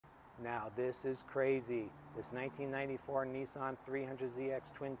Now this is crazy. This 1994 Nissan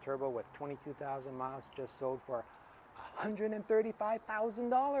 300ZX twin turbo with 22,000 miles just sold for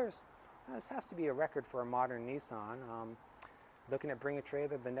 $135,000. This has to be a record for a modern Nissan. Looking at Bring a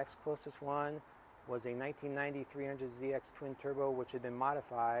Trailer, the next closest one was a 1990 300ZX twin turbo which had been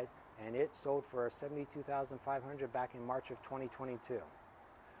modified, and it sold for $72,500 back in March of 2022.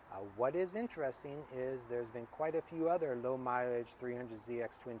 What is interesting is there's been quite a few other low mileage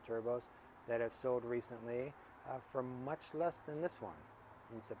 300ZX twin turbos that have sold recently for much less than this one.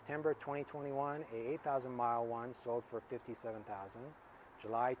 In September 2021, a 8,000 mile one sold for $57,000.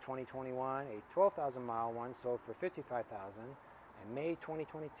 July 2021, a 12,000 mile one sold for $55,000. And May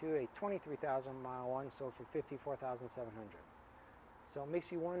 2022, a 23,000 mile one sold for $54,700. So it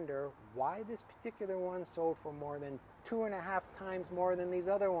makes you wonder why this particular one sold for more than 2.5 times more than these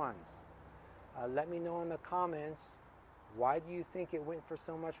other ones. Let me know in the comments, why do you think it went for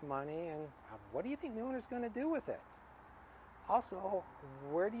so much money, and what do you think the owner's going to do with it? Also,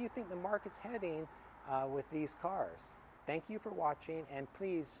 where do you think the market's heading with these cars? Thank you for watching, and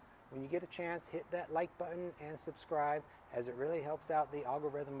please, when you get a chance, hit that like button and subscribe, as it really helps out the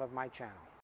algorithm of my channel.